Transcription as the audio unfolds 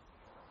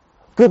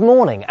Good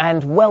morning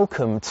and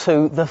welcome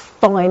to the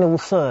final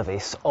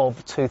service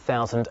of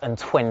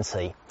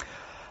 2020.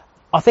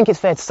 I think it's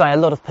fair to say a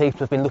lot of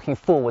people have been looking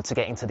forward to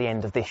getting to the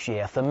end of this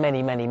year for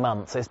many, many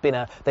months. There's been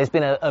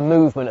a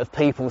movement of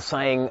people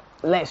saying,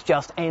 let's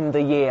just end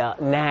the year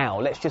now.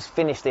 Let's just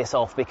finish this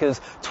off because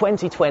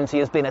 2020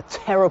 has been a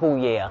terrible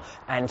year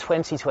and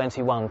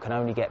 2021 can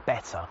only get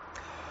better.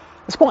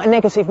 It's quite a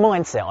negative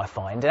mindset, I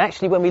find, and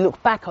actually when we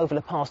look back over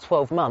the past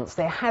 12 months,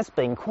 there has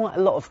been quite a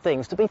lot of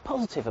things to be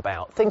positive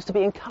about, things to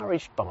be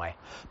encouraged by,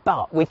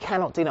 but we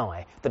cannot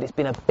deny that it's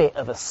been a bit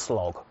of a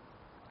slog.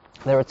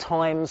 There are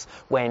times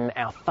when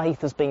our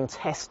faith has been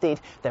tested,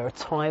 there are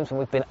times when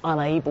we've been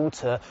unable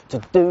to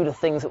do the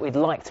things that we'd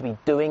like to be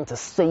doing, to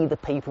see the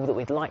people that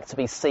we'd like to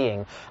be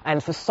seeing,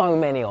 and for so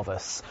many of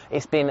us,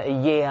 it's been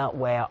a year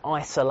where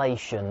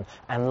isolation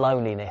and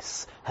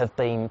loneliness have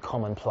been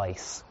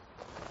commonplace.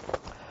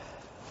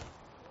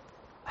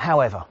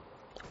 However,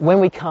 when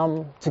we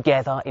come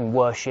together in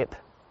worship,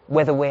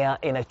 whether we are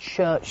in a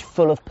church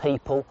full of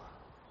people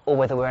or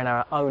whether we're in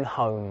our own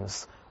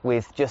homes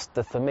with just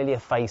the familiar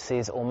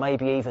faces or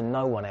maybe even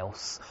no one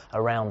else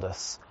around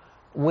us,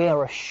 we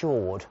are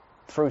assured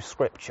through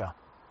Scripture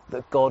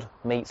that God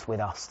meets with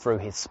us through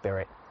His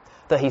Spirit,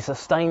 that He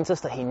sustains us,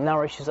 that He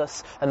nourishes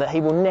us, and that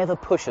He will never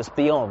push us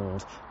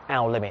beyond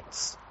our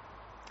limits.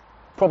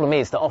 The problem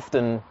is that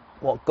often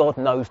what God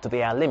knows to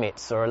be our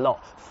limits are a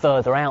lot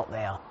further out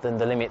there than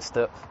the limits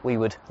that we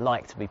would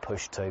like to be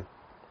pushed to.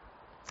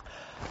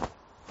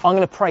 I'm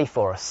going to pray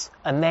for us,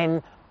 and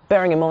then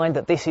bearing in mind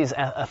that this is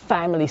a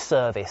family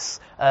service,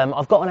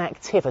 I've got an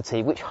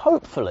activity which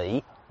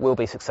hopefully will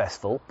be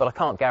successful, but I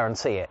can't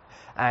guarantee it.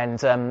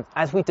 And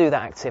as we do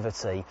that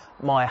activity,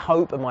 my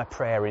hope and my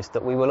prayer is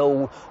that we will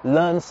all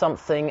learn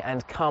something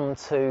and come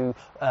to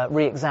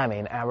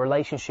re-examine our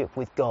relationship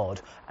with God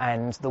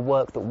and the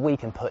work that we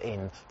can put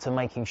in to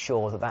making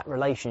sure that that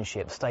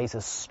relationship stays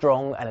as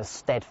strong and as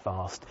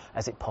steadfast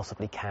as it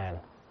possibly can.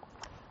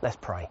 Let's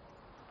pray.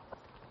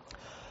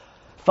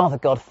 Father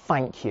God,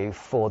 thank you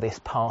for this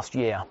past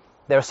year.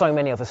 There are so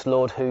many of us,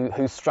 Lord,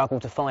 who struggle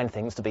to find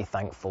things to be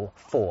thankful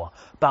for.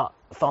 But,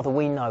 Father,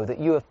 we know that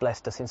you have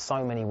blessed us in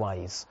so many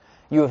ways.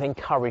 You have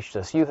encouraged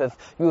us. You have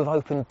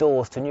opened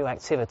doors to new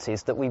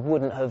activities that we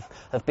wouldn't have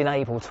been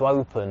able to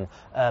open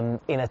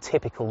in a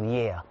typical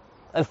year.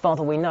 And,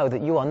 Father, we know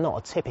that you are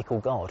not a typical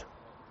God.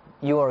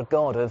 You are a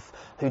God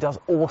who does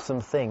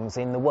awesome things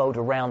in the world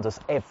around us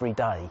every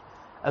day.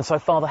 And so,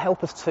 Father,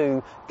 help us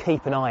to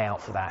keep an eye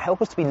out for that.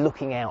 Help us to be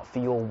looking out for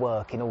your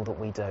work in all that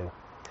we do.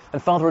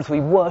 And Father, as we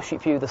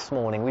worship you this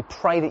morning, we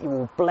pray that you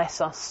will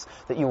bless us,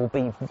 that you will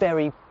be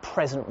very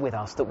present with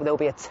us, that there will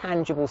be a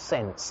tangible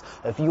sense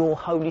of your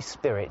Holy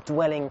Spirit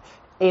dwelling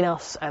in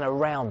us and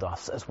around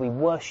us as we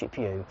worship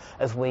you,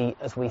 as we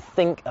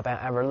think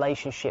about our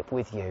relationship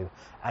with you,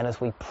 and as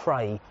we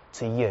pray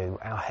to you,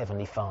 our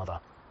Heavenly Father.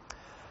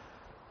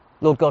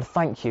 Lord God,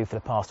 thank you for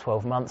the past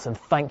 12 months and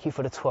thank you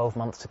for the 12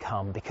 months to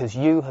come, because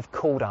you have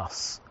called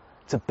us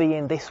to be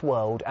in this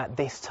world at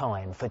this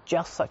time for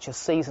just such a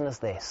season as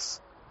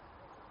this,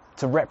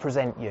 to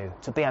represent you,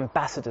 to be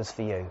ambassadors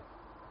for you.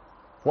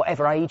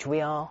 Whatever age we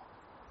are,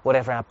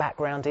 whatever our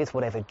background is,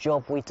 whatever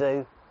job we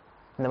do,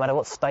 no matter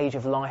what stage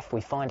of life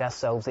we find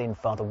ourselves in,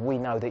 Father, we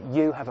know that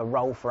you have a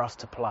role for us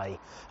to play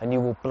and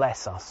you will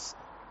bless us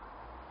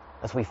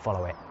as we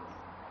follow it.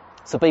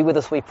 So be with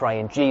us, we pray,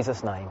 in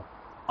Jesus' name.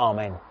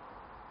 Amen.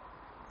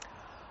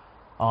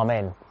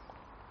 Amen.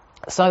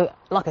 So,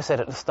 like I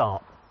said at the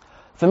start,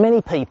 for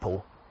many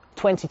people,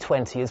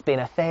 2020 has been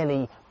a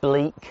fairly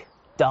bleak,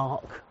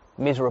 dark,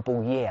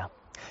 miserable year.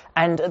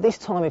 And at this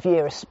time of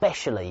year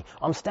especially,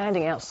 I'm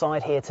standing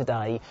outside here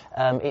today,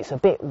 it's a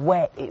bit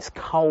wet, it's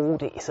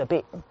cold, it's a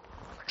bit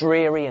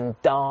dreary and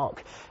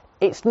dark.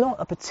 It's not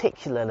a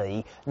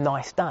particularly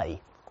nice day,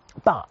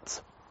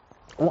 but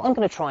what I'm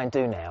going to try and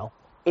do now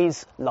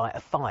is light a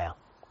fire.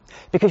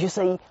 Because you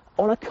see,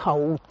 on a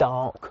cold,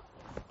 dark,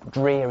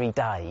 dreary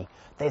day,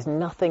 there's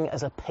nothing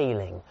as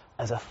appealing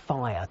as a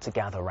fire to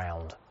gather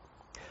round.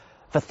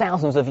 For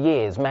thousands of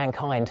years,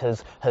 mankind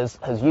has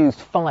used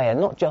fire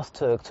not just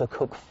to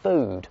cook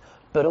food,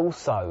 but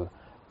also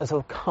as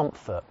a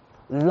comfort,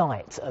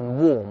 light and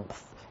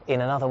warmth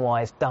in an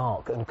otherwise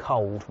dark and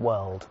cold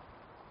world.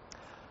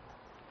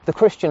 The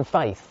Christian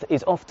faith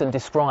is often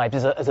described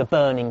as a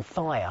burning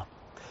fire.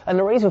 And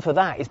the reason for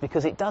that is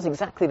because it does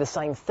exactly the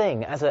same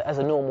thing as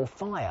a normal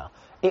fire.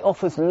 It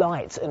offers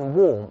light and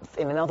warmth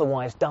in an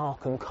otherwise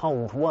dark and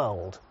cold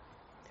world.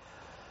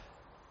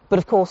 But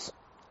of course,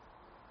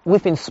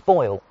 we've been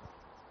spoiled.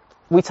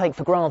 We take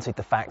for granted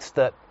the fact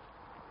that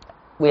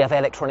we have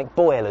electronic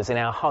boilers in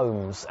our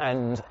homes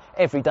and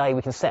every day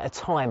we can set a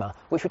timer,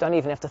 which we don't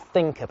even have to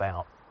think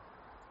about.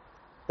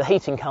 The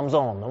heating comes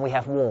on and we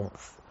have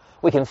warmth.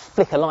 We can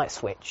flick a light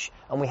switch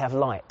and we have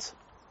light.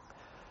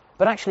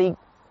 But actually,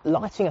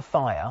 lighting a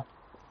fire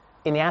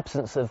in the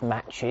absence of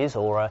matches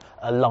or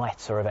a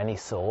lighter of any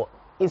sort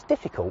is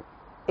difficult.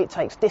 It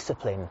takes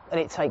discipline and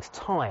it takes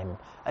time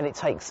and it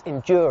takes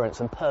endurance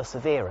and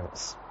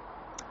perseverance.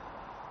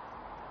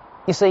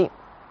 You see,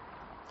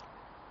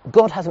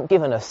 God hasn't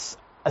given us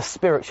a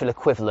spiritual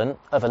equivalent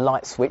of a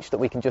light switch that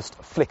we can just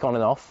flick on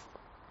and off,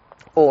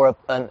 or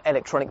an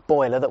electronic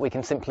boiler that we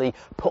can simply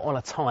put on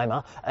a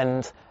timer,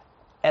 and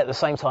at the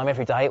same time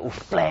every day it will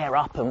flare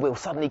up and we'll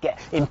suddenly get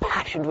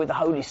impassioned with the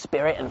Holy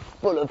Spirit and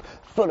full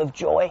of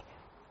joy.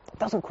 It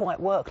doesn't quite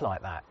work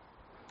like that.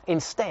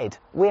 Instead,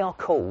 we are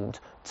called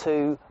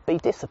to be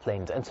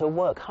disciplined and to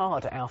work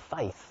hard at our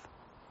faith.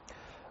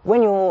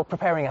 When you're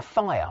preparing a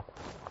fire,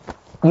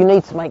 you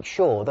need to make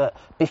sure that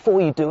before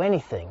you do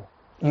anything,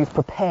 you've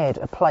prepared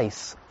a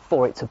place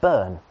for it to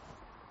burn.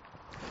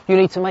 You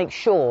need to make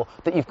sure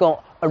that you've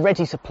got a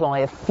ready supply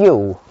of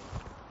fuel.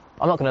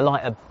 I'm not going to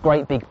light a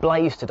great big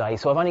blaze today,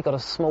 so I've only got a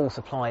small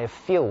supply of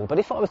fuel. But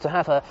if I was to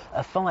have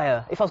a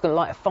fire, if I was going to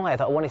light a fire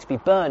that I wanted to be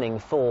burning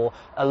for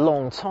a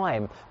long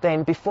time,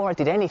 then before I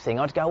did anything,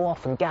 I'd go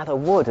off and gather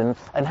wood and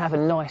have a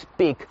nice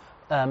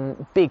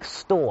big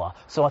store,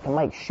 so I can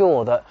make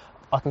sure that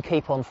I can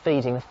keep on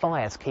feeding the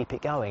fire to keep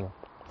it going.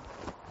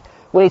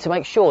 We need to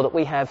make sure that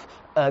we have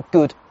a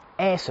good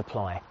air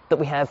supply, that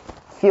we have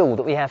fuel,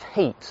 that we have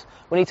heat.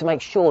 We need to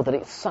make sure that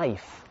it's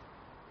safe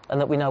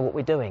and that we know what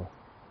we're doing.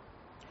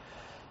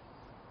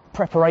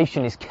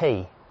 Preparation is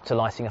key to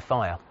lighting a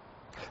fire.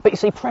 But you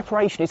see,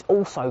 preparation is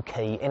also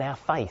key in our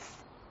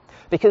faith.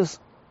 Because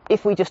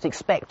if we just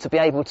expect to be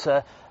able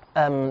to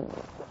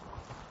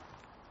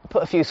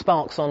put a few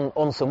sparks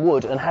on some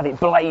wood and have it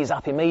blaze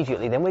up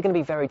immediately, then we're going to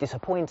be very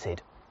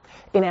disappointed.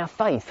 In our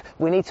faith,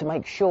 we need to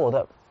make sure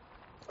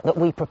that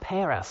we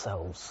prepare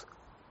ourselves.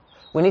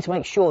 We need to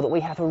make sure that we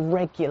have a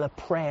regular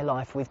prayer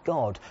life with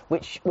God,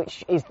 which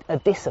is a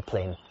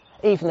discipline.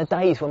 Even the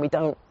days when we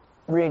don't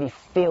really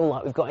feel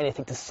like we've got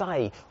anything to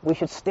say, we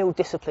should still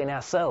discipline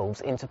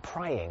ourselves into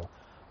praying,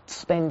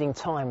 spending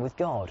time with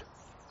God.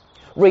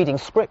 Reading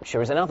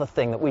scripture is another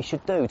thing that we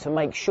should do to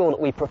make sure that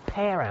we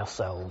prepare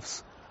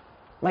ourselves,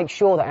 make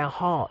sure that our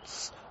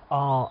hearts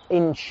are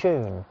in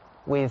tune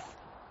with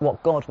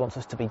what God wants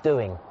us to be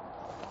doing.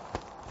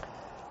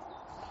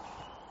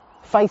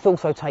 Faith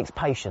also takes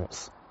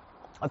patience.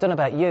 I don't know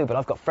about you, but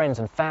I've got friends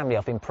and family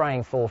I've been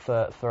praying for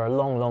a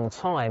long, long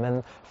time,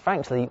 and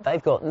frankly,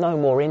 they've got no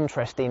more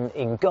interest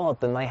in God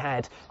than they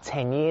had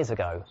 10 years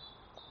ago.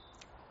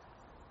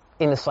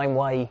 In the same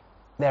way,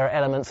 there are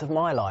elements of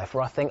my life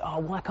where I think, oh,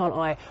 why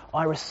can't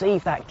I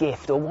receive that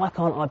gift, or why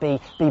can't I be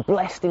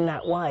blessed in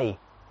that way?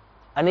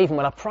 And even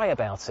when I pray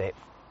about it,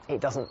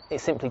 it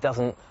simply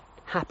doesn't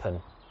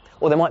happen.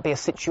 Or there might be a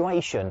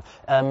situation,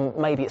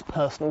 maybe it's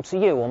personal to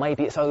you, or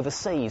maybe it's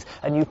overseas,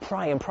 and you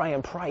pray and pray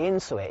and pray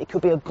into it. It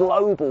could be a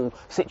global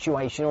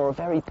situation or a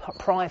very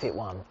private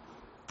one,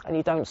 and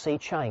you don't see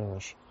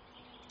change.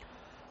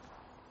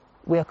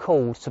 We are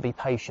called to be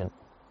patient.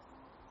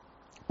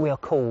 We are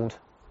called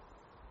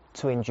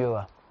to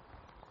endure.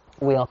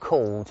 We are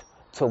called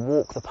to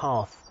walk the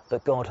path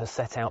that God has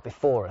set out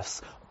before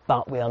us,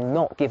 but we are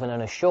not given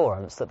an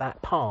assurance that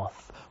that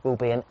path will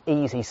be an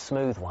easy,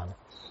 smooth one.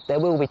 There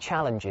will be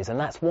challenges, and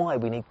that's why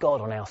we need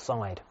God on our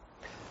side.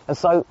 And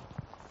so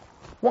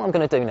what I'm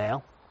going to do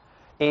now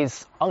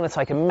is I'm going to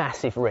take a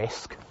massive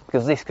risk,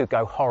 because this could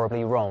go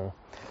horribly wrong.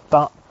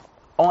 But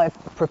I've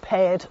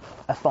prepared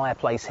a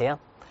fireplace here,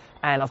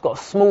 and I've got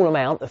a small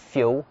amount of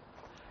fuel,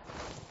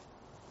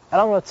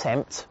 and I'm going to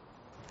attempt,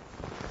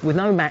 with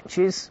no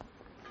matches,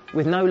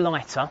 with no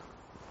lighter,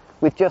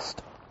 with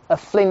just a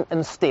flint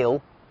and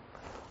steel,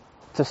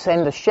 to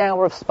send a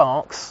shower of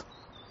sparks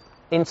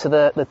into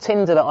the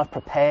tinder that I've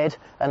prepared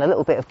and a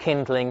little bit of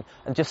kindling,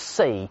 and just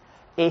see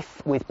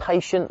if, with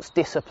patience,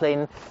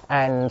 discipline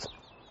and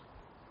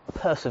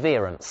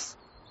perseverance,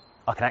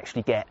 I can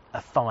actually get a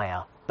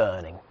fire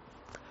burning.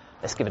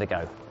 Let's give it a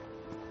go.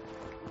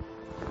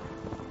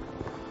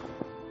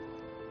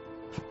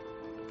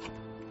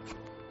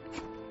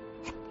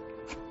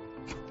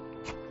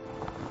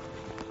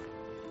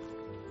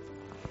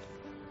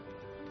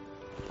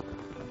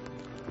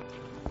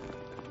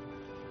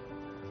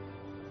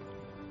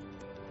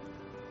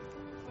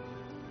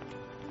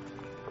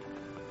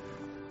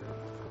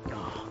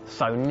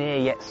 So near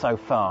yet so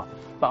far,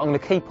 but I'm going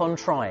to keep on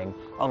trying.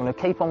 I'm going to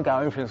keep on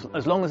going for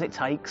as long as it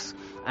takes,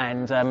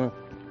 and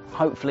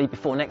hopefully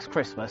before next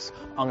Christmas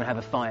I'm going to have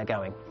a fire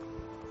going.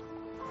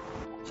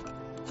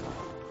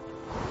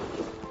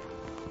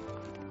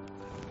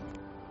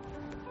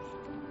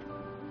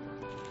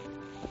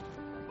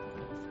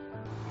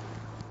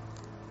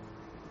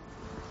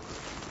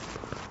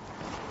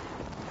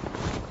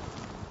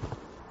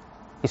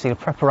 You see, the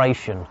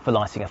preparation for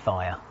lighting a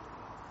fire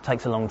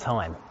takes a long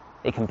time.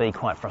 It can be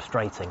quite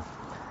frustrating.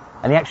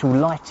 And the actual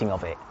lighting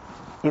of it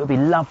would be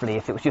lovely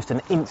if it was just an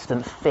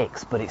instant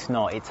fix, but it's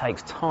not. It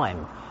takes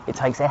time. It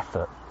takes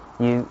effort.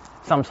 You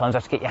sometimes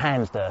have to get your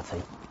hands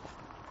dirty.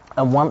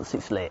 And once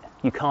it's lit,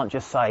 you can't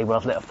just say, well,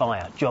 I've lit a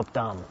fire, job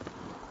done.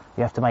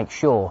 You have to make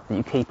sure that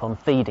you keep on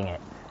feeding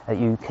it, that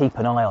you keep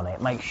an eye on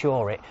it, make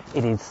sure it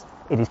is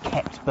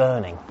kept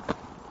burning.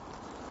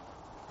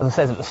 As I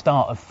said at the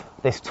start of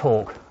this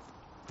talk,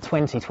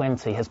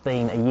 2020 has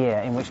been a year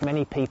in which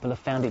many people have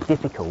found it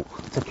difficult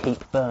to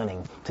keep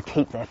burning, to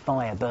keep their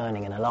fire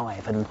burning and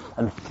alive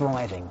and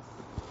thriving.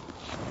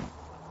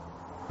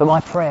 But my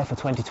prayer for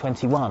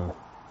 2021,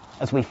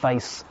 as we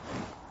face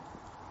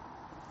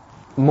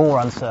more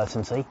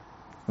uncertainty,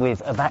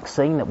 with a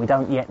vaccine that we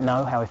don't yet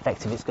know how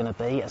effective it's going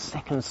to be, a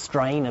second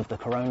strain of the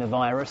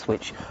coronavirus,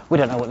 which we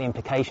don't know what the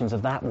implications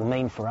of that will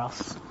mean for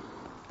us.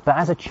 But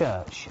as a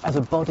church, as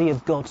a body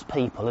of God's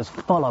people, as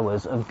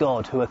followers of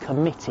God who are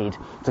committed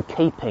to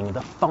keeping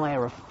the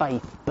fire of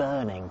faith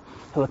burning,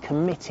 who are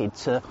committed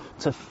to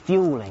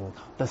fueling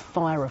the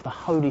fire of the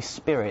Holy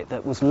Spirit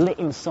that was lit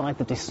inside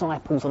the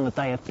disciples on the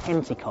day of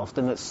Pentecost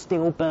and that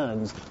still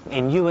burns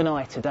in you and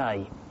I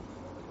today,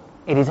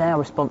 it is our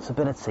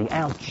responsibility,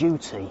 our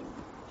duty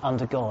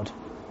under God,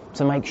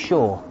 to make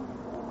sure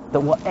that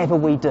whatever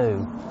we do,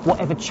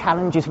 whatever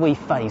challenges we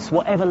face,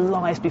 whatever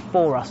lies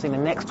before us in the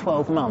next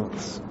 12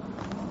 months,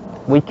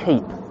 we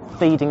keep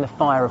feeding the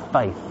fire of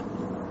faith.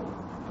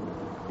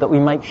 That we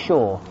make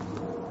sure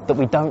that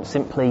we don't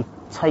simply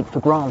take for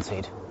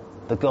granted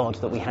the God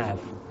that we have.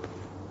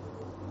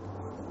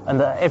 And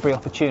that at every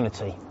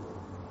opportunity,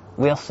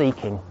 we are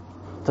seeking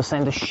to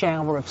send a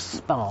shower of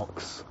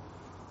sparks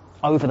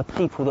over the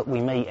people that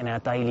we meet in our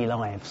daily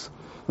lives.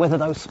 Whether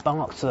those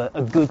sparks are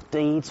good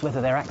deeds,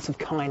 whether they're acts of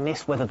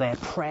kindness, whether they're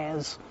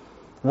prayers,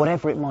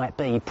 whatever it might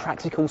be,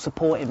 practical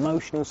support,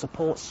 emotional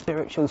support,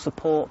 spiritual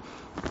support,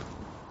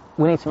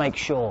 we need to make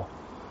sure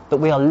that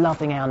we are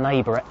loving our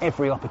neighbour at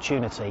every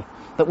opportunity,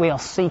 that we are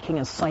seeking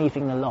and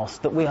saving the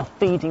lost, that we are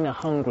feeding the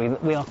hungry,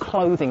 that we are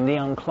clothing the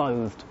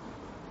unclothed,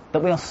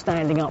 that we are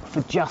standing up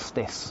for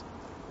justice,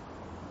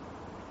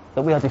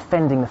 that we are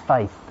defending the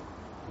faith,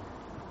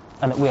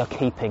 and that we are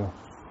keeping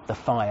the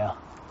fire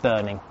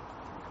burning.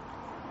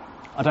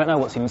 I don't know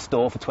what's in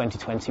store for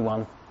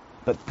 2021,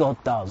 but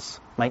God does.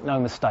 Make no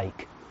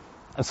mistake.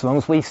 As long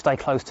as we stay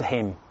close to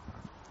Him,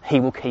 He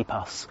will keep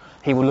us.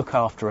 He will look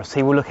after us.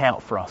 He will look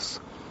out for us.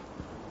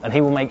 And He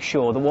will make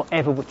sure that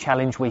whatever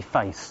challenge we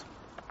face,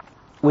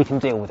 we can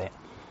deal with it,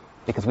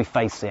 because we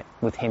face it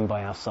with Him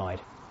by our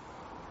side.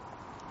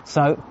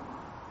 So,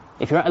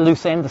 if you're at a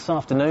loose end this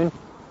afternoon,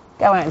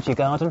 go out into your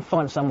garden,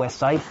 find somewhere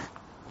safe,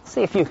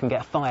 see if you can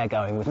get a fire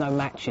going with no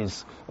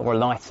matches or a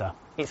lighter.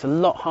 It's a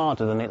lot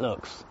harder than it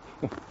looks.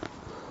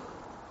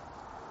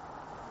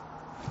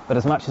 But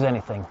as much as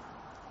anything,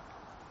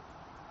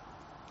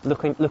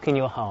 look in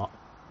your heart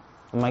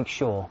and make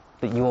sure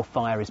that your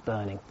fire is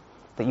burning,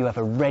 that you have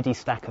a ready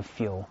stack of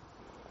fuel,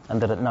 and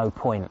that at no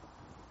point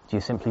do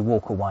you simply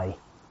walk away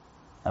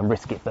and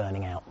risk it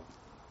burning out.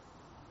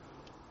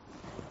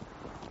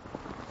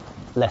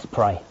 Let's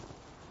pray.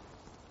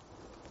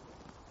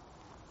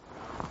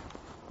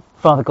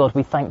 Father God,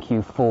 we thank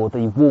you for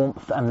the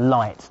warmth and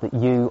light that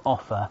you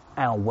offer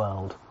our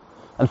world.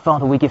 And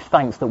Father, we give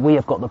thanks that we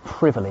have got the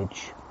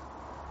privilege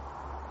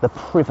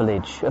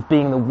of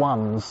being the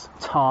ones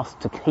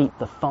tasked to keep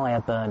the fire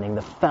burning,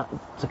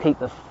 to keep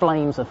the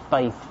flames of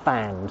faith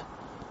fanned.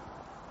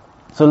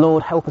 So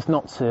Lord, help us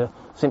not to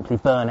simply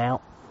burn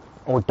out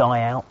or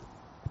die out.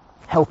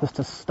 Help us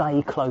to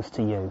stay close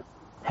to you.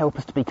 Help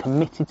us to be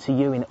committed to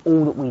you in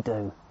all that we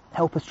do.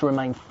 Help us to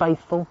remain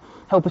faithful.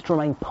 Help us to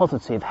remain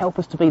positive. Help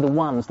us to be the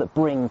ones that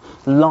bring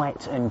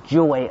light and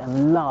joy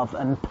and love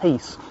and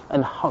peace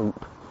and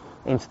hope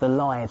into the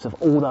lives of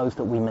all those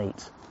that we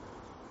meet.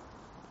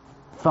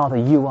 Father,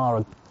 you are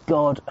a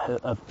God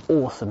of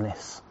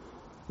awesomeness.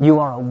 You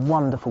are a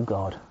wonderful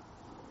God.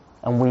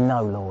 And we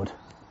know, Lord,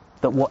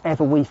 that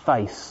whatever we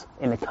face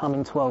in the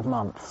coming 12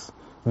 months,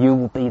 you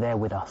will be there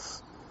with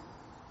us.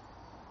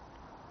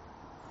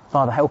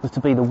 Father, help us to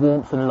be the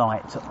warmth and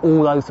light to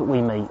all those that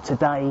we meet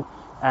today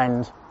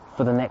and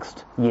for the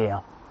next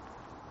year.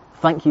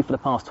 Thank you for the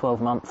past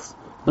 12 months.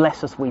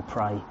 Bless us, we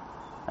pray,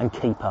 and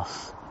keep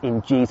us.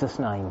 In Jesus'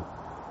 name,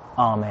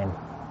 Amen.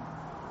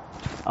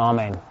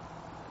 Amen.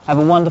 Have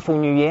a wonderful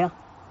new year,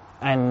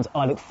 and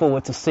I look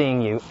forward to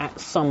seeing you at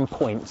some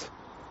point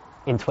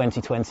in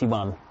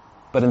 2021.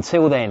 But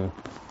until then,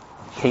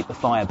 keep the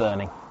fire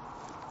burning.